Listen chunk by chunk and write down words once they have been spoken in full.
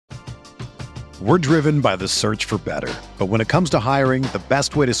We're driven by the search for better. But when it comes to hiring, the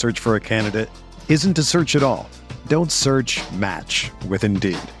best way to search for a candidate isn't to search at all. Don't search, match with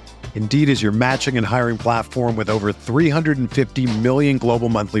Indeed. Indeed is your matching and hiring platform with over 350 million global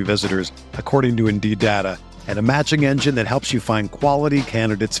monthly visitors, according to Indeed data, and a matching engine that helps you find quality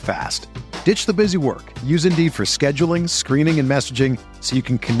candidates fast. Ditch the busy work. Use Indeed for scheduling, screening, and messaging so you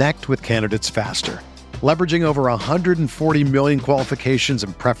can connect with candidates faster. Leveraging over 140 million qualifications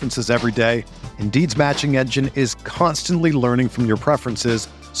and preferences every day, Indeed's matching engine is constantly learning from your preferences,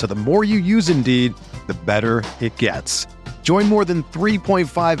 so the more you use Indeed, the better it gets. Join more than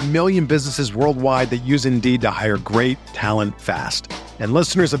 3.5 million businesses worldwide that use Indeed to hire great talent fast. And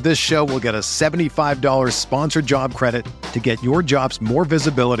listeners of this show will get a $75 sponsored job credit to get your jobs more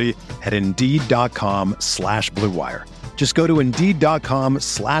visibility at Indeed.com/Blue Wire. Just go to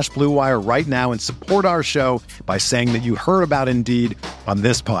Indeed.com/Blue Wire right now and support our show by saying that you heard about Indeed on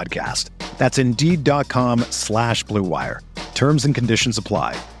this podcast. That's Indeed.com/Blue Wire. Terms and conditions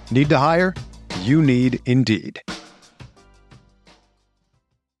apply. Need to hire? You need Indeed.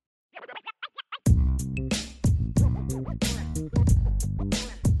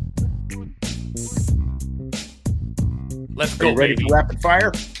 Let's go, ready baby. for rapid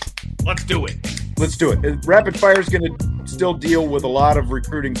fire? Let's do it. Let's do it. Rapid fire is going to still deal with a lot of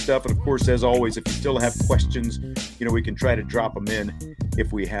recruiting stuff. And of course, as always, if you still have questions, we can try to drop them in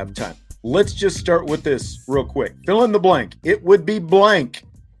if we have time. Let's just start with this real quick. Fill in the blank. It would be blank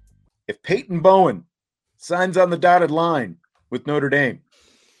if Peyton Bowen signs on the dotted line with Notre Dame.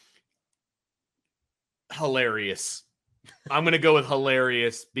 Hilarious. I'm going to go with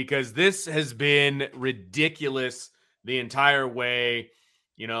hilarious because this has been ridiculous the entire way.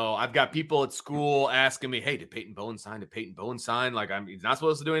 I've got people at school asking me, hey, did Peyton Bowen sign? Did Peyton Bowen sign? He's not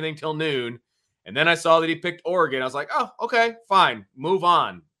supposed to do anything till noon. And then I saw that he picked Oregon. I was like, oh, okay, fine. Move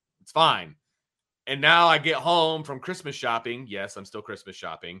on. It's fine. And now I get home from Christmas shopping. Yes, I'm still Christmas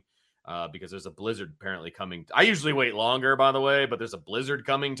shopping because there's a blizzard apparently coming. I usually wait longer, by the way, but there's a blizzard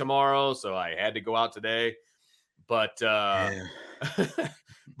coming tomorrow. So I had to go out today. But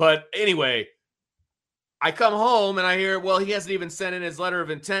but anyway, I come home and I hear, well, he hasn't even sent in his letter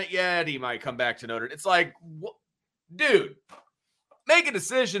of intent yet. He might come back to Notre Dame. It's like, dude, make a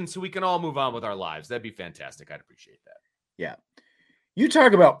decision so we can all move on with our lives. That'd be fantastic. I'd appreciate that. Yeah. You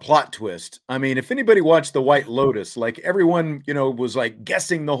talk about plot twist. I mean, if anybody watched The White Lotus, everyone, was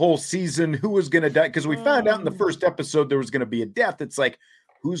guessing the whole season who was going to die. Because we found out in the first episode there was going to be a death. It's like,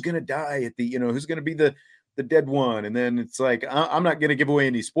 who's going to die at the, who's going to be the dead one? And then it's like, I'm not going to give away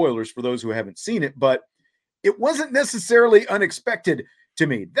any spoilers for those who haven't seen it, but it wasn't necessarily unexpected to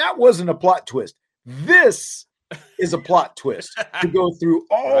me. That wasn't a plot twist. This is a plot twist to go through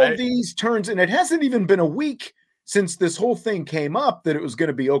all these turns. And it hasn't even been a week since this whole thing came up that it was going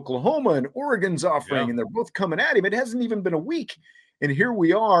to be Oklahoma and Oregon's offering, and they're both coming at him. It hasn't even been a week. And here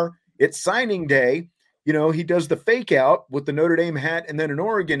we are. It's signing day. He does the fake out with the Notre Dame hat and then an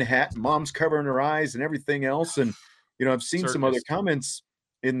Oregon hat. Mom's covering her eyes and everything else. And, I've seen some other comments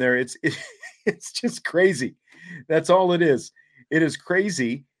in there. It's just crazy. That's all it is. It is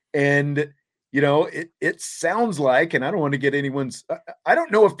crazy. And, it sounds like, and I don't want to get I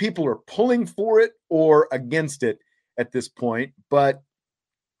don't know if people are pulling for it or against it at this point, but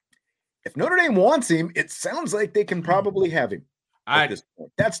if Notre Dame wants him, it sounds like they can probably have him at this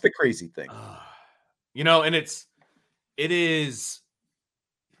point. That's the crazy thing. And it is,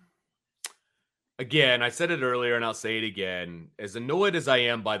 again, I said it earlier and I'll say it again, as annoyed as I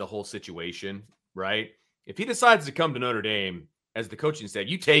am by the whole situation, right? If he decides to come to Notre Dame, as the coaching said,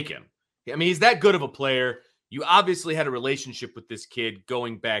 you take him. I mean, he's that good of a player. You obviously had a relationship with this kid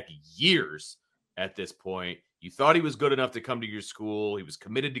going back years at this point. You thought he was good enough to come to your school. He was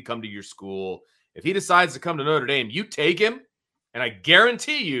committed to come to your school. If he decides to come to Notre Dame, you take him. And I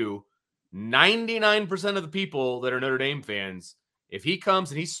guarantee you, 99% of the people that are Notre Dame fans, if he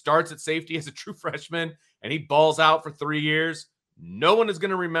comes and he starts at safety as a true freshman and he balls out for 3 years, no one is going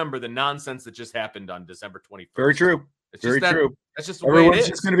to remember the nonsense that just happened on December 21st. Very true. Very true. That's just the way it is. Everyone's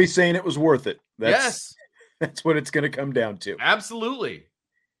just going to be saying it was worth it. That's what it's going to come down to. Absolutely.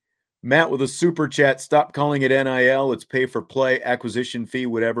 Matt with a super chat. Stop calling it NIL. It's pay for play, acquisition fee,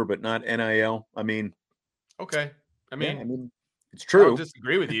 whatever, but not NIL. I mean, okay. I mean, it's true. I don't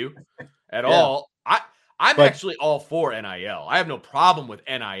disagree with you at all. I'm actually all for NIL. I have no problem with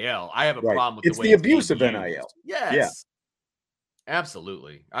NIL. I have a problem with the way it's the abuse of NIL. Yes. Yeah.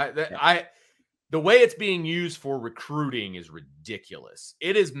 Absolutely. The way it's being used for recruiting is ridiculous.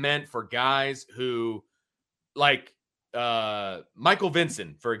 It is meant for guys who, like Michael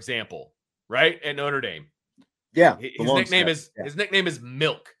Vincent, for example, right, at Notre Dame. Yeah. His nickname is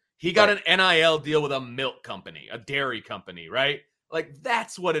Milk. He got an NIL deal with a milk company, a dairy company, right? Like,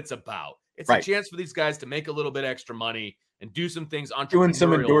 that's what it's about. It's a chance for these guys to make a little bit extra money and do some things entrepreneurial-wise. Doing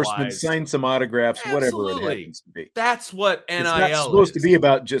some endorsements, sign some autographs, whatever it happens to be. That's what NIL is. It's not supposed to be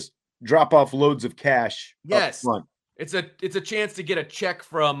about just drop off loads of cash up front. It's a chance to get a check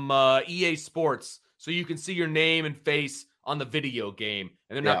from EA Sports so you can see your name and face on the video game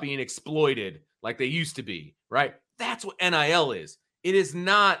and they're not being exploited like they used to be, right? That's what NIL is. It is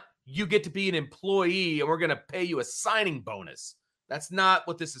not you get to be an employee and we're going to pay you a signing bonus. That's not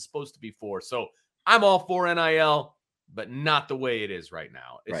what this is supposed to be for. So I'm all for NIL, but not the way it is right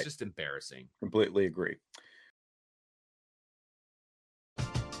now. It's just embarrassing. Completely agree.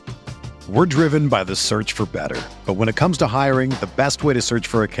 We're driven by the search for better. But when it comes to hiring, the best way to search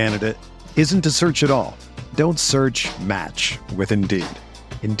for a candidate isn't to search at all. Don't search, match with Indeed.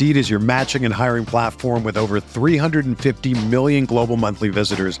 Indeed is your matching and hiring platform with over 350 million global monthly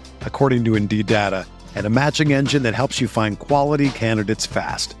visitors, according to Indeed data, and a matching engine that helps you find quality candidates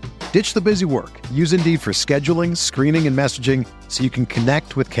fast. Ditch the busy work. Use Indeed for scheduling, screening, and messaging so you can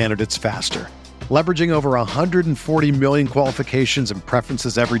connect with candidates faster. Leveraging over 140 million qualifications and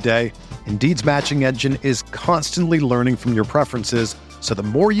preferences every day, Indeed's matching engine is constantly learning from your preferences, so the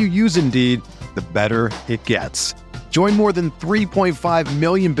more you use Indeed, the better it gets. Join more than 3.5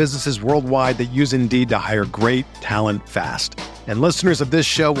 million businesses worldwide that use Indeed to hire great talent fast. And listeners of this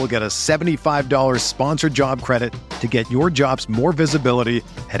show will get a $75 sponsored job credit to get your jobs more visibility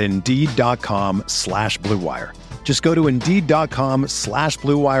at Indeed.com/Blue Wire. Just go to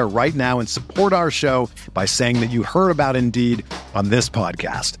Indeed.com/Blue Wire right now and support our show by saying that you heard about Indeed on this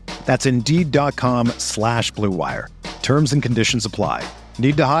podcast. That's Indeed.com/Blue Wire. Terms and conditions apply.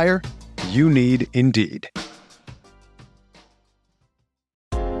 Need to hire? You need Indeed.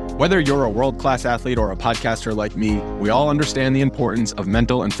 Whether you're a world-class athlete or a podcaster like me, we all understand the importance of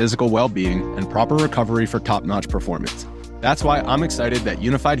mental and physical well-being and proper recovery for top-notch performance. That's why I'm excited that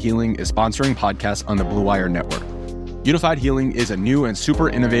Unified Healing is sponsoring podcasts on the Blue Wire Network. Unified Healing is a new and super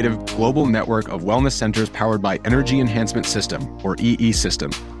innovative global network of wellness centers powered by Energy Enhancement System, or EE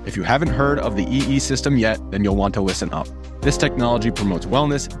System. If you haven't heard of the EE System yet, then you'll want to listen up. This technology promotes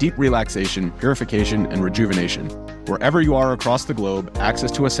wellness, deep relaxation, purification, and rejuvenation. Wherever you are across the globe,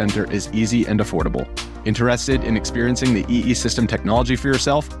 access to a center is easy and affordable. Interested in experiencing the EE System technology for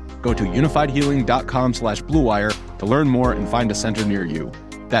yourself? Go to unifiedhealing.com/Blue Wire to learn more and find a center near you.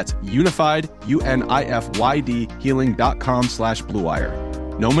 That's unified, UNIFYD, healing.com/Blue Wire.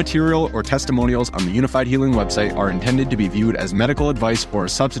 No material or testimonials on the Unified Healing website are intended to be viewed as medical advice or a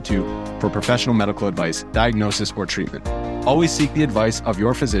substitute for professional medical advice, diagnosis, or treatment. Always seek the advice of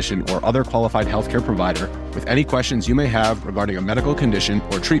your physician or other qualified healthcare provider with any questions you may have regarding a medical condition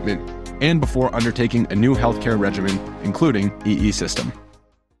or treatment and before undertaking a new healthcare regimen, including EE System.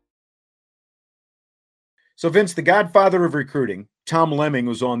 So, Vince, the godfather of recruiting, Tom Lemming,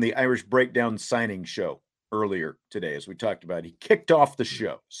 was on the Irish Breakdown signing show earlier today, as we talked about. He kicked off the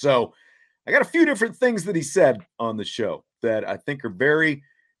show. So I got a few different things that he said on the show that I think are very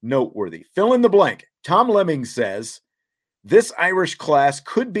noteworthy. Fill in the blank. Tom Lemming says, this Irish class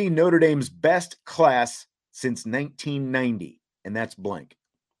could be Notre Dame's best class since 1990, and that's blank.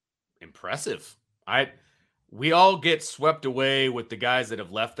 Impressive. We all get swept away with the guys that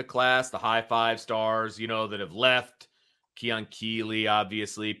have left the class, the high five stars, that have left. Keon Keeley,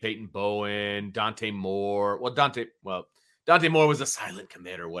 obviously, Peyton Bowen, Dante Moore. Well, Dante Moore was a silent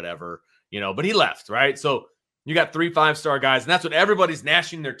commit or whatever, but he left, right? So you got 3 5-star guys, and that's what everybody's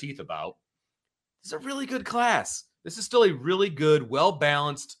gnashing their teeth about. This is a really good class. This is still a really good,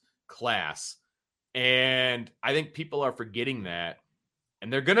 well-balanced class. And I think people are forgetting that.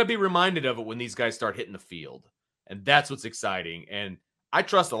 And they're going to be reminded of it when these guys start hitting the field. And that's what's exciting. And I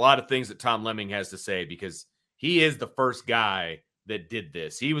trust a lot of things that Tom Lemming has to say because he is the first guy that did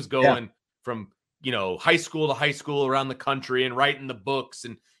this. He was going from, high school to high school around the country and writing the books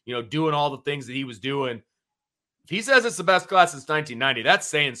and, doing all the things that he was doing. If he says it's the best class since 1990, that's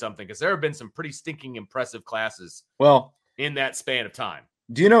saying something because there have been some pretty stinking impressive classes in that span of time.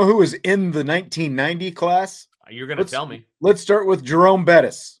 Do you know who was in the 1990 class? You're going to tell me. Let's start with Jerome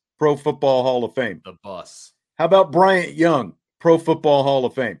Bettis, Pro Football Hall of Fame. The bus. How about Bryant Young, Pro Football Hall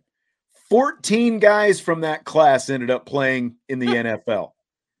of Fame? 14 guys from that class ended up playing in the NFL.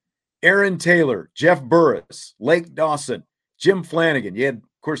 Aaron Taylor, Jeff Burris, Lake Dawson, Jim Flanagan. You had,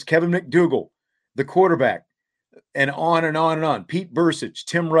 of course, Kevin McDougal, the quarterback, and on and on and on. Pete Bursich,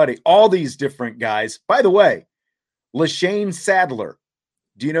 Tim Ruddy, all these different guys. By the way, LaShane Sadler.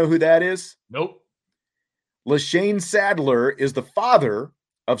 Do you know who that is? Nope. LaShane Sadler is the father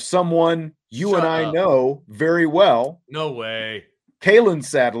of someone you and I know very well. No way. Kalen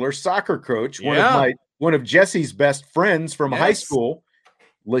Sadler, soccer coach, one of Jesse's best friends from high school.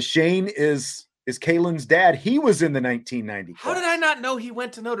 Lashane is Kalen's dad. He was in the 1990 class. How did I not know he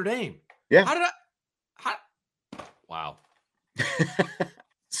went to Notre Dame? Yeah. Wow.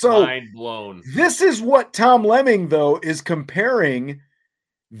 So mind blown. This is what Tom Lemming, though, is comparing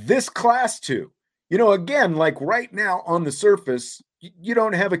this class to. Again, like right now on the surface, you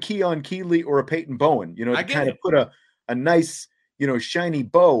don't have a Keon Keeley or a Peyton Bowen, to kind of put a nice, shiny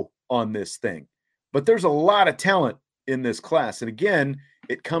bow on this thing. But there's a lot of talent in this class. And again,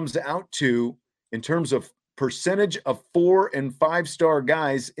 it comes out to, in terms of percentage of 4- and 5-star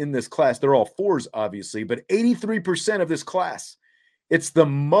guys in this class, they're all 4s, obviously, but 83% of this class. It's the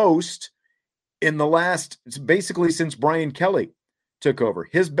most in the last, basically since Brian Kelly took over.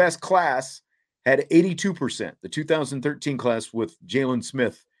 His best class had 82%, the 2013 class with Jalen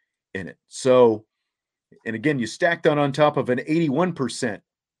Smith in it. So, and again, you stacked on top of an 81%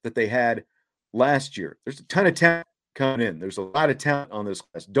 that they had last year. There's a ton of talent coming in. There's a lot of talent on this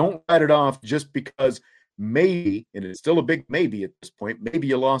class. Don't write it off just because maybe, and it's still a big maybe at this point, maybe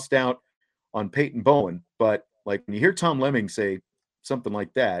you lost out on Peyton Bowen. But like when you hear Tom Lemming say something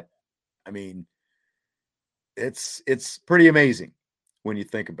like that, I mean, it's pretty amazing when you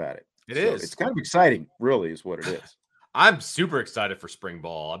think about it. It is. It's kind of exciting, really, is what it is. I'm super excited for spring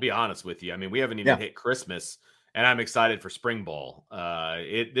ball. I'll be honest with you. I mean, we haven't even hit Christmas, and I'm excited for spring ball.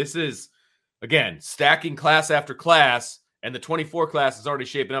 This is, again, stacking class after class, and the 24 class is already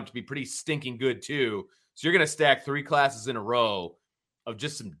shaping up to be pretty stinking good too. So you're going to stack 3 classes in a row of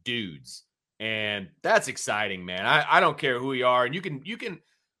just some dudes, and that's exciting, man. I don't care who you are, and you can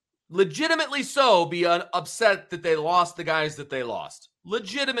legitimately so be upset that they lost the guys that they lost.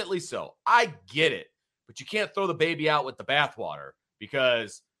 Legitimately so. I get it. But you can't throw the baby out with the bathwater,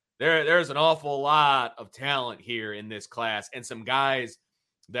 because there's an awful lot of talent here in this class, and some guys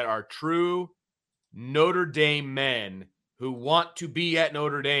that are true Notre Dame men who want to be at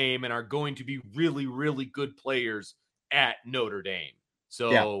Notre Dame and are going to be really, really good players at Notre Dame.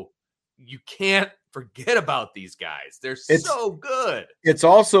 So you can't forget about these guys. They're so good. It's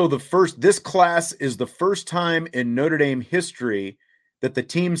also this class is the first time in Notre Dame history that the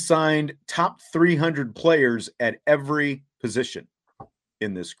team signed top 300 players at every position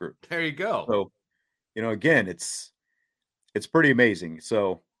in this group. There you go. So, again, it's pretty amazing.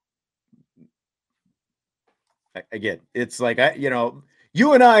 So, again, it's like,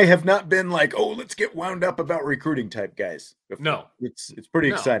 you and I have not been like, oh, let's get wound up about recruiting type guys before. No. It's pretty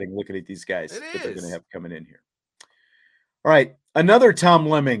exciting looking at these guys that they're going to have coming in here. All right. Another Tom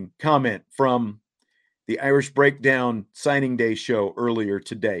Lemming comment from the Irish Breakdown Signing Day show earlier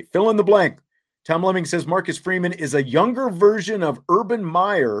today. Fill in the blank. Tom Lemming says Marcus Freeman is a younger version of Urban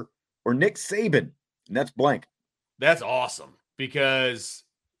Meyer or Nick Saban. And that's blank. That's awesome, because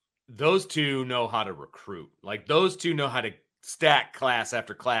those two know how to recruit. Like, those two know how to stack class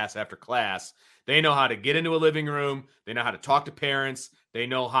after class after class. They know how to get into a living room. They know how to talk to parents. They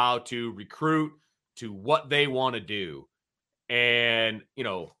know how to recruit to what they want to do. And,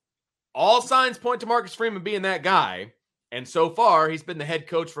 all signs point to Marcus Freeman being that guy. And so far, he's been the head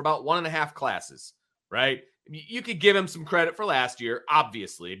coach for about 1.5 classes, right? You could give him some credit for last year,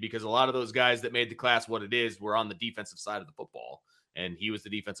 obviously, because a lot of those guys that made the class what it is were on the defensive side of the football, and he was the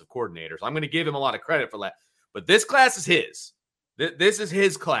defensive coordinator. So I'm going to give him a lot of credit for that. But this class is his. This is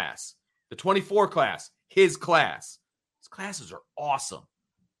his class. The 24 class, his class. His classes are awesome,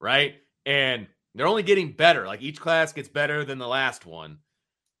 right? And they're only getting better. Like, each class gets better than the last one.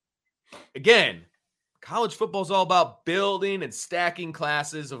 Again, college football is all about building and stacking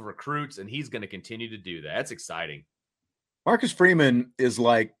classes of recruits, and he's going to continue to do that. That's exciting. Marcus Freeman is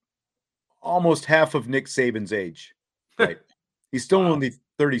like almost half of Nick Saban's age, right? He's still only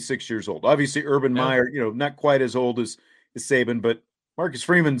 36 years old. Obviously, Urban Meyer, not quite as old as Saban, but Marcus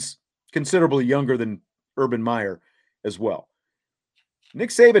Freeman's considerably younger than Urban Meyer as well.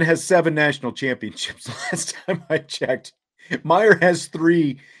 Nick Saban has 7 national championships last time I checked. Meyer has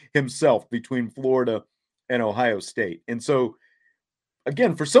 3 himself between Florida and Ohio State. And so,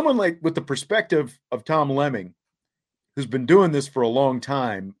 again, for someone like with the perspective of Tom Lemming, who's been doing this for a long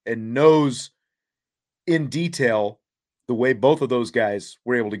time and knows in detail the way both of those guys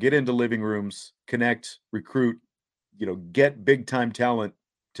were able to get into living rooms, connect, recruit, get big time talent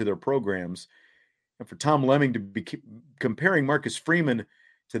to their programs. And for Tom Lemming to be comparing Marcus Freeman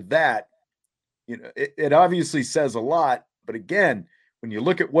to that, it obviously says a lot. But again, when you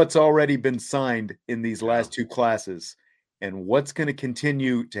look at what's already been signed in these last 2 classes and what's going to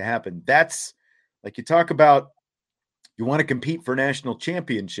continue to happen, that's like, you talk about, you want to compete for national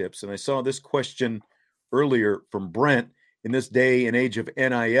championships. And I saw this question earlier from Brent. in this day and age of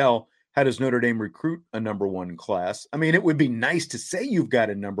NIL, how does Notre Dame recruit a number one class? I mean, it would be nice to say you've got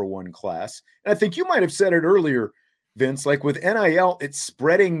a number one class. And I think you might have said it earlier, Vince, like with NIL, it's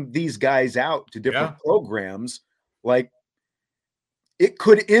spreading these guys out to different programs. Like it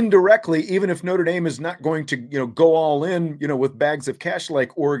could indirectly, even if Notre Dame is not going to, go all in, with bags of cash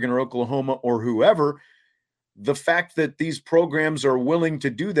like Oregon or Oklahoma or whoever, the fact that these programs are willing to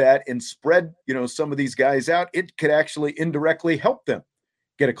do that and spread, some of these guys out, it could actually indirectly help them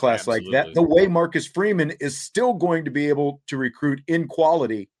get a class like that. The way Marcus Freeman is still going to be able to recruit in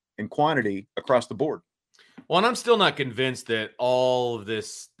quality and quantity across the board. Well, and I'm still not convinced that all of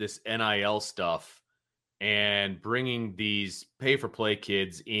this NIL stuff and bringing these pay-for-play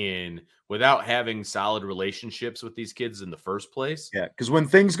kids in without having solid relationships with these kids in the first place. Yeah, because when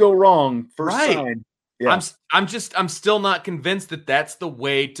things go wrong, first sign. Yeah. I'm still not convinced that that's the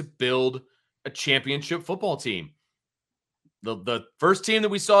way to build a championship football team. The first team that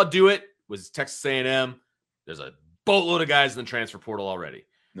we saw do it was Texas A&M. There's a boatload of guys in the transfer portal already.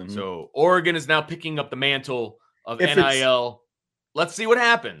 Mm-hmm. So Oregon is now picking up the mantle of NIL. Let's see what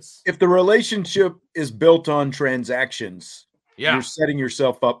happens. If the relationship is built on transactions, you're setting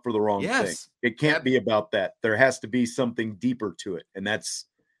yourself up for the wrong thing. It can't be about that. There has to be something deeper to it. And that's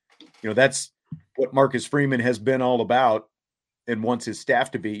what Marcus Freeman has been all about and wants his staff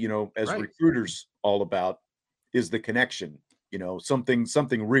to be, as recruiters all about, is the connection,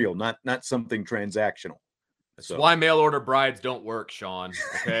 something real, not something transactional. That's why mail order brides don't work, Sean.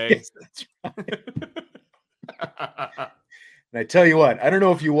 Okay. Yes, that's right. And I tell you what, I don't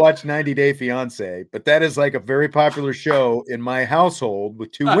know if you watch 90 Day Fiance, but that is like a very popular show in my household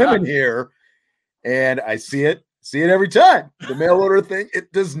with two women here. And I see it every time. The mail order thing,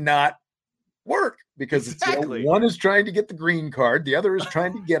 it does not work because it's, one is trying to get the green card, the other is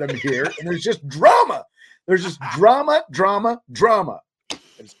trying to get him here, and there's just drama. There's just drama.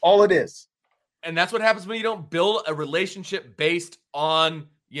 That's all it is. And that's what happens when you don't build a relationship based on,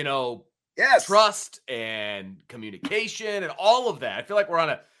 trust and communication and all of that. I feel like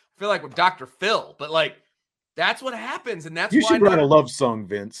we're Dr. Phil, but like that's what happens, and that's you should write a love song,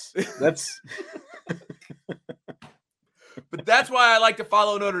 Vince. That's. But that's why I like to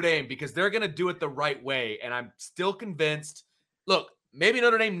follow Notre Dame, because they're going to do it the right way. And I'm still convinced. Look, maybe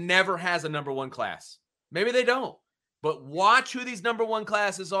Notre Dame never has a number one class. Maybe they don't. But watch who these number one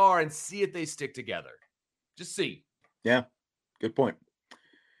classes are and see if they stick together. Just see. Yeah, good point.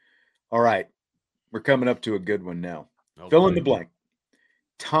 All right. We're coming up to a good one now. Fill in the blank.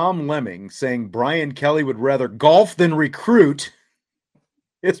 Tom Lemming saying Brian Kelly would rather golf than recruit.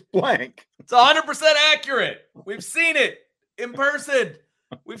 It's blank. It's 100% accurate. We've seen it in person.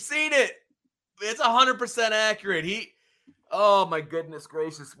 We've seen it. It's 100% accurate. Oh my goodness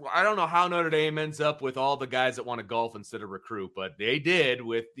gracious. Well, I don't know how Notre Dame ends up with all the guys that want to golf instead of recruit, but they did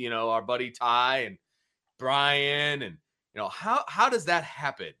with, our buddy Ty and Brian and, how does that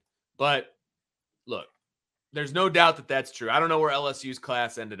happen? But look, there's no doubt that that's true. I don't know where LSU's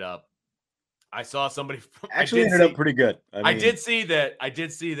class ended up. I saw somebody ended up pretty good. I did see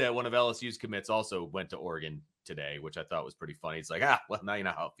that one of LSU's commits also went to Oregon today, which I thought was pretty funny. It's like, well, now you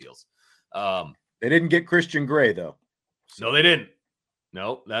know how it feels. They didn't get Christian Gray though. So. No, they didn't.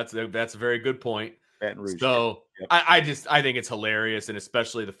 No, that's a very good point. Baton Rouge. So yep. I think it's hilarious, and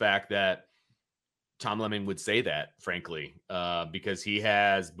especially the fact that Tom Lemming would say that, frankly, because he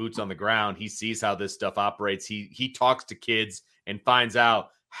has boots on the ground. He sees how this stuff operates. He talks to kids and finds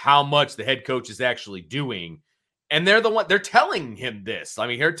out how much the head coach is actually doing. And they're telling him this. I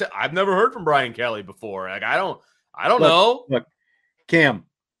mean, I've never heard from Brian Kelly before. Like, I don't know. Look, Cam,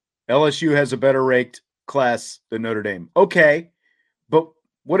 LSU has a better ranked class than Notre Dame. Okay. But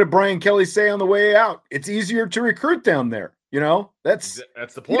what did Brian Kelly say on the way out? It's easier to recruit down there. That's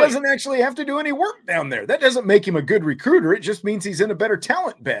the point. He doesn't actually have to do any work down there. That doesn't make him a good recruiter. It just means he's in a better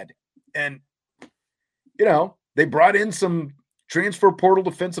talent bed. And, they brought in some transfer portal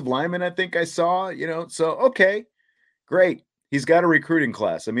defensive lineman, I think I saw, so, okay, great. He's got a recruiting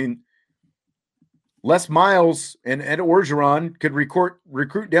class. I mean, Les Miles and Ed Orgeron could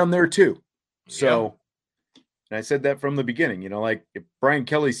recruit down there too. So, and I said that from the beginning, like if Brian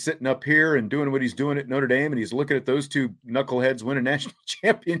Kelly's sitting up here and doing what he's doing at Notre Dame and he's looking at those two knuckleheads winning national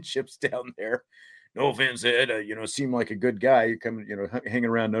championships down there, no offense, Ed, seem like a good guy. You're coming, hanging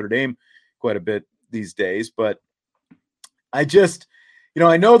around Notre Dame quite a bit these days, but I just,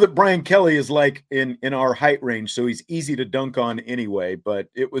 I know that Brian Kelly is like in our height range, so he's easy to dunk on anyway, but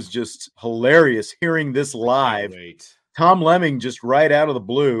it was just hilarious hearing this live. Tom Lemming just right out of the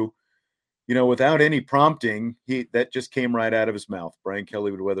blue, without any prompting, that just came right out of his mouth. Brian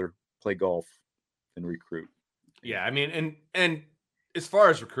Kelly would rather play golf than recruit. Yeah, I mean, and as far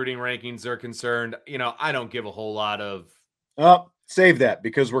as recruiting rankings are concerned, I don't give a whole lot of. Oh, save that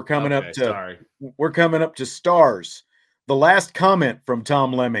because we're coming up to stars. The last comment from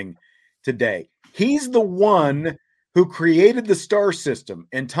Tom Lemming today. He's the one who created the star system,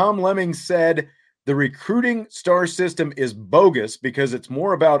 and Tom Lemming said the recruiting star system is bogus because it's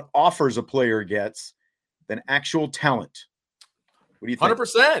more about offers a player gets than actual talent. What do you think?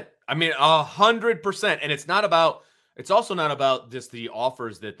 100%. I mean, 100%. And it's also not about just the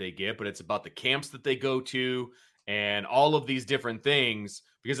offers that they get, but it's about the camps that they go to and all of these different things.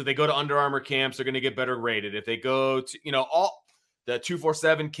 Because if they go to Under Armour camps, they're going to get better rated. If they go to, all the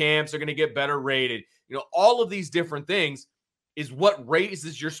 247 camps, they're going to get better rated. All of these different things is what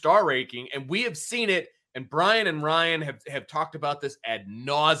raises your star ranking. And we have seen it. And Brian and Ryan have talked about this ad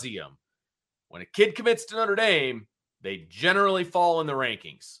nauseum. When a kid commits to Notre Dame, they generally fall in the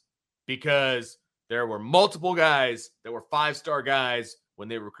rankings because there were multiple guys that were 5-star guys when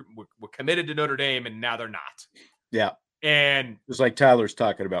they were committed to Notre Dame, and now they're not. Yeah. And just like Tyler's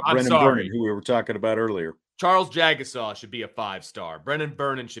talking about, Brennan Vernon, who we were talking about earlier. Charles Jagasaw should be a 5-star. Brennan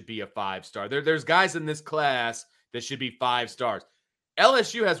Vernon should be a 5-star. There's guys in this class that should be 5 stars.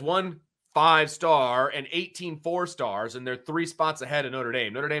 LSU has 1 5-star and 18 4-stars, and they're 3 spots ahead of Notre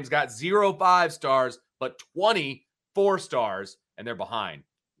Dame. Notre Dame's got 0 5-stars, but 20 4-stars, and they're behind.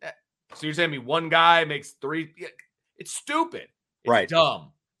 So you're telling me one guy makes 3? It's stupid. It's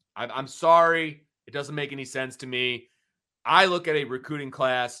dumb. I'm sorry. It doesn't make any sense to me. I look at a recruiting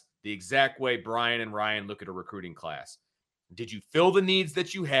class the exact way Brian and Ryan look at a recruiting class. Did you fill the needs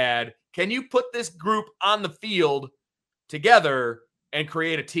that you had? Can you put this group on the field together and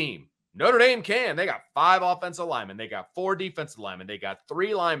create a team? Notre Dame can. They got 5 offensive linemen. They got 4 defensive linemen. They got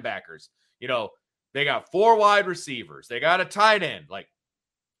 3 linebackers. They got 4 wide receivers. They got a tight end. Like,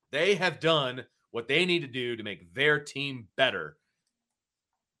 they have done what they need to do to make their team better.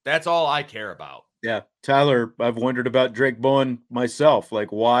 That's all I care about. Yeah. Tyler, I've wondered about Drake Bowen myself.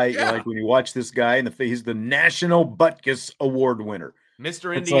 Like, why? Yeah. Like, when you watch this guy, he's the National Butkus Award winner.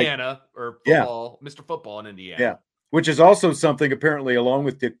 Mr. Indiana, or football, yeah. Mr. Football in Indiana. Yeah. Which is also something, apparently, along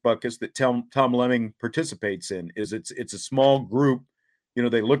with Dick Butkus, that Tom Lemming participates in. Is it's a small group.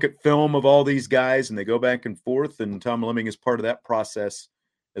 They look at film of all these guys and they go back and forth, and Tom Lemming is part of that process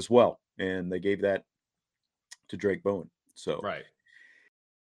as well. And they gave that to Drake Bowen. So right.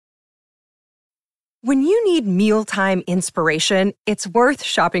 When you need mealtime inspiration, it's worth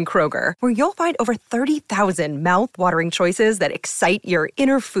shopping Kroger, where you'll find over 30,000 mouth-watering choices that excite your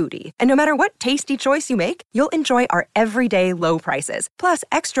inner foodie. And no matter what tasty choice you make, you'll enjoy our everyday low prices, plus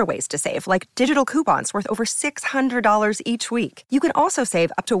extra ways to save, like digital coupons worth over $600 each week. You can also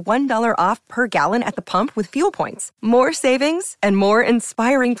save up to $1 off per gallon at the pump with fuel points. More savings and more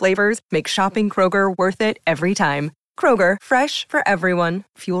inspiring flavors make shopping Kroger worth it every time. Kroger, fresh for everyone.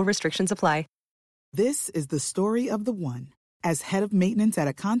 Fuel restrictions apply. This is the story of the one. As head of maintenance at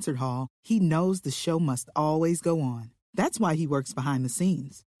a concert hall, he knows the show must always go on. That's why he works behind the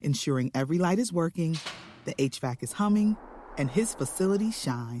scenes, ensuring every light is working, the HVAC is humming, and his facility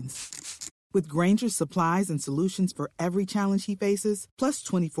shines. With Grainger's supplies and solutions for every challenge he faces, plus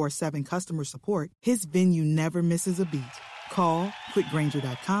 24/7 customer support, his venue never misses a beat. Call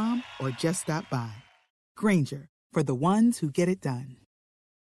quickgrainger.com or just stop by. Grainger, for the ones who get it done.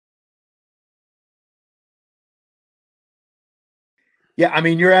 Yeah, I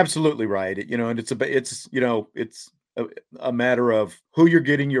mean, you're absolutely right. And it's a matter of who you're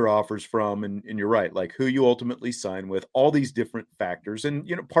getting your offers from, and you're right, like who you ultimately sign with, all these different factors. And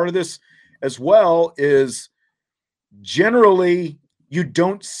part of this as well is generally you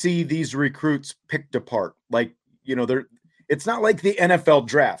don't see these recruits picked apart. Like, it's not like the NFL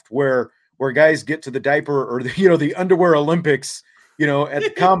draft where guys get to the diaper or the underwear Olympics, at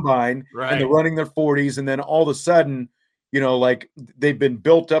the combine right. and they're running their 40s, and then all of a sudden, like they've been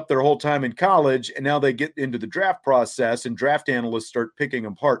built up their whole time in college, and now they get into the draft process and draft analysts start picking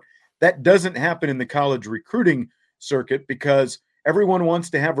them apart. That doesn't happen in the college recruiting circuit because everyone wants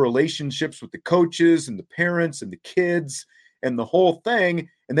to have relationships with the coaches and the parents and the kids and the whole thing,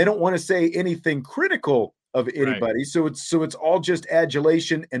 and they don't want to say anything critical of anybody. Right. So it's all just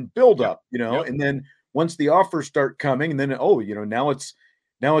adulation and build up, Yep. And then once the offers start coming, and then now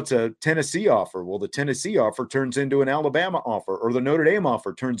it's a Tennessee offer. Well, the Tennessee offer turns into an Alabama offer, or the Notre Dame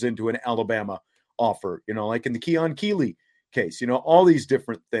offer turns into an Alabama offer, like in the Keon Keeley case, all these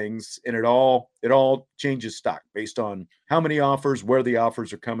different things. And it all changes stock based on how many offers, where the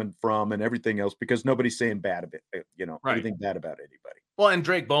offers are coming from, and everything else, because nobody's saying bad of it, right. anything bad about anybody. Well, and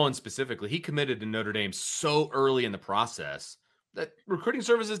Drake Bowen specifically, he committed to Notre Dame so early in the process that recruiting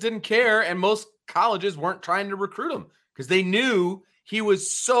services didn't care. And most colleges weren't trying to recruit him because they knew he was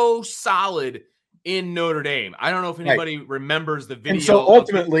so solid in Notre Dame. I don't know if anybody remembers the video. And so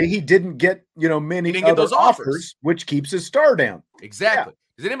ultimately he didn't get, many other those offers, which keeps his star down. Exactly. Yeah.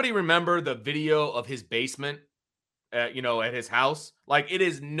 Does anybody remember the video of his basement, at his house? Like, it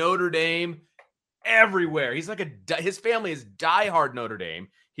is Notre Dame everywhere. He's like his family is diehard Notre Dame.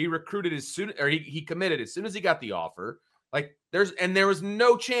 He recruited he committed as soon as he got the offer. Like, there was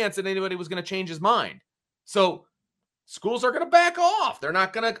no chance that anybody was going to change his mind. So schools are going to back off. They're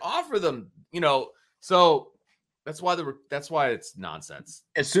not going to offer them, So that's why it's nonsense.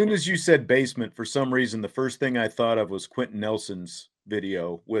 As soon as you said basement, for some reason, the first thing I thought of was Quentin Nelson's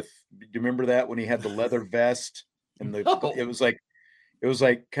video do you remember that when he had the leather vest and it was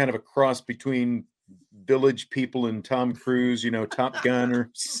like kind of a cross between Village People and Tom Cruise, Top Gun or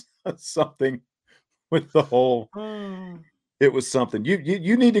something with the whole, it was something.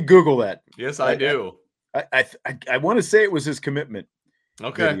 You need to Google that. Yes, I do. I want to say it was his commitment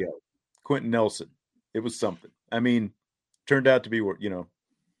video. Quentin Nelson. It was something. I mean, turned out to be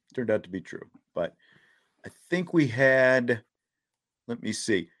true. But I think we had, let me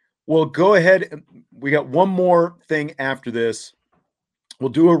see. Well, go ahead. We got one more thing after this. We'll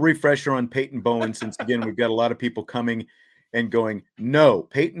do a refresher on Peyton Bowen since, again, we've got a lot of people coming and going, no,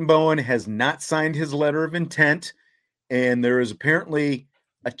 Peyton Bowen has not signed his letter of intent. And there is apparently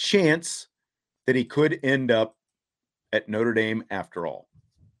a chance that he could end up at Notre Dame after all.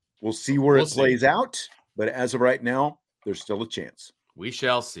 We'll see where it plays out. But as of right now, there's still a chance. We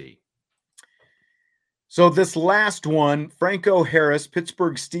shall see. So this last one, Franco Harris,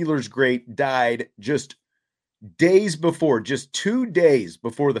 Pittsburgh Steelers great, died just 2 days before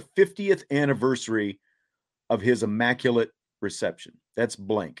the 50th anniversary of his immaculate reception. That's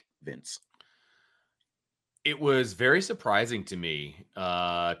blank, Vince. It was very surprising to me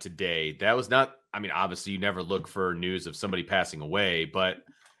today. That was not, obviously you never look for news of somebody passing away, but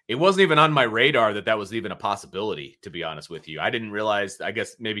it wasn't even on my radar that was even a possibility, to be honest with you. I didn't realize, I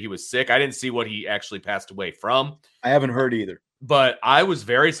guess maybe he was sick. I didn't see what he actually passed away from. I haven't heard either. But I was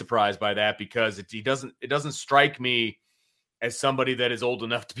very surprised by that because it doesn't strike me as somebody that is old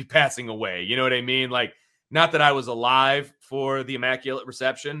enough to be passing away. You know what I mean? Like, not that I was alive for the Immaculate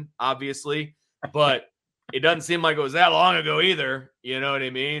Reception, obviously, but it doesn't seem like it was that long ago either. You know what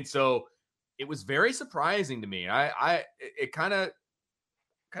I mean? So it was very surprising to me. It kind of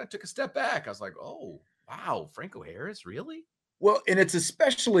took a step back. I was like, oh, wow, Franco Harris, really? Well, and it's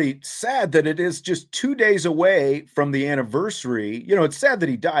especially sad that it is just 2 days away from the anniversary. It's sad that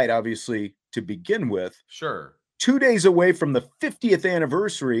he died, obviously, to begin with. Sure. 2 days away from the 50th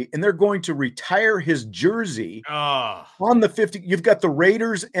anniversary, and they're going to retire his jersey on the 50th. You've got the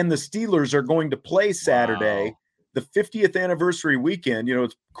Raiders and the Steelers are going to play Saturday, the 50th anniversary weekend.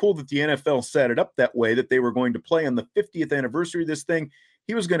 It's cool that the NFL set it up that way, that they were going to play on the 50th anniversary of this thing.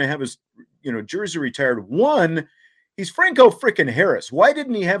 He was going to have his, jersey retired. He's Franco freaking Harris. Why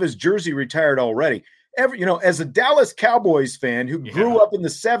didn't he have his jersey retired already? As a Dallas Cowboys fan who grew up in the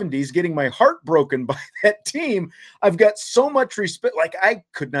 70s, getting my heart broken by that team, I've got so much respect. Like, I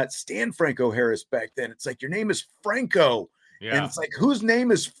could not stand Franco Harris back then. It's like, your name is Franco. Yeah. And it's like, whose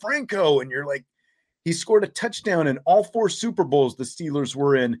name is Franco? And you're like, he scored a touchdown in all 4 Super Bowls the Steelers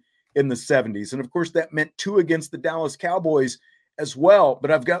were in the 70s. And of course, that meant 2 against the Dallas Cowboys as well.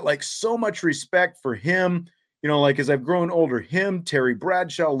 But I've got like so much respect for him. As I've grown older, him, Terry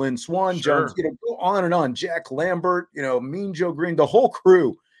Bradshaw, Lynn Swan, sure. John, go on and on. Jack Lambert, Mean Joe Green, the whole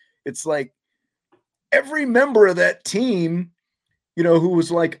crew. It's like every member of that team, who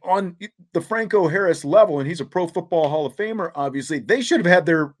was like on the Franco Harris level, and he's a Pro Football Hall of Famer, obviously, they should have had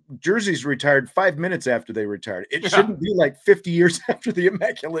their jerseys retired 5 minutes after they retired. It shouldn't be like 50 years after the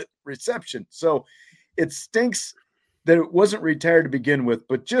Immaculate Reception. So it stinks that it wasn't retired to begin with,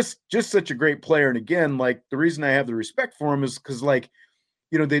 but just such a great player. And again, like, the reason I have the respect for him is because, like,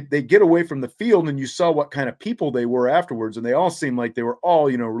 they get away from the field and you saw what kind of people they were afterwards. And they all seemed like they were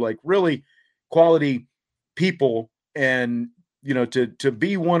all, like really quality people. And, to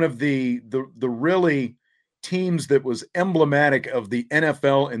be one of the really teams that was emblematic of the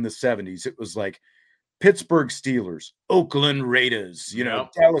NFL in the 70s, it was like Pittsburgh Steelers, Oakland Raiders,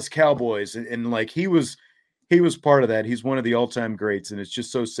 Dallas Cowboys. And like, he was part of that. He's one of the all-time greats, and it's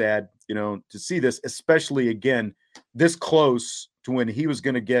just so sad, to see this, especially, again, this close to when he was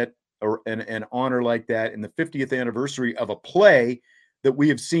going to get an honor like that in the 50th anniversary of a play that we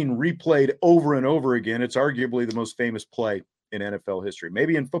have seen replayed over and over again. It's arguably the most famous play in NFL history,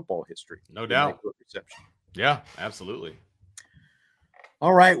 maybe in football history. No doubt. Yeah, absolutely.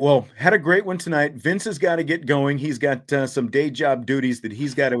 All right. Well, had a great one tonight. Vince has got to get going. He's got some day job duties that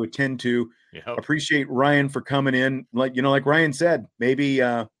he's got to attend to. Yep. Appreciate Ryan for coming in. Like Ryan said, maybe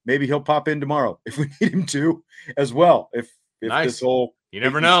he'll pop in tomorrow if we need him to as well. If nice. This whole you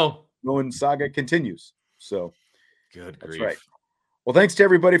never know saga continues. So good that's grief. right. Well, thanks to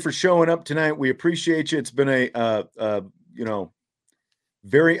everybody for showing up tonight. We appreciate you. It's been a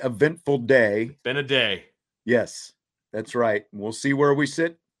very eventful day. It's been a day. Yes, that's right. We'll see where we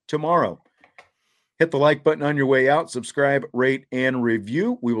sit tomorrow. Hit the like button on your way out. Subscribe, rate, and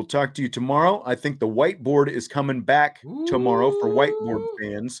review. We will talk to you tomorrow. I think the whiteboard is coming back tomorrow for whiteboard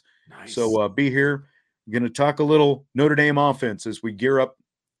fans. Nice. So be here. I'm going to talk a little Notre Dame offense as we gear up.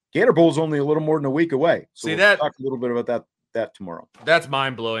 Gator Bowl's only a little more than a week away. So we'll talk a little bit about that tomorrow. That's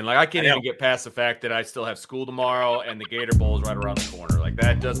mind-blowing. Like, I can't even get past the fact that I still have school tomorrow and the Gator Bowl is right around the corner. Like,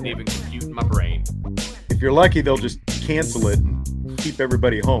 that doesn't even compute in my brain. If you're lucky, they'll just cancel it and keep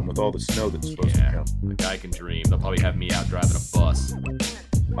everybody home with all the snow that's supposed to come. The guy can dream. They'll probably have me out driving a bus.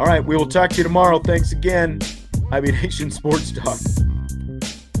 All right, we will talk to you tomorrow. Thanks again. IB Nation Sports Talk.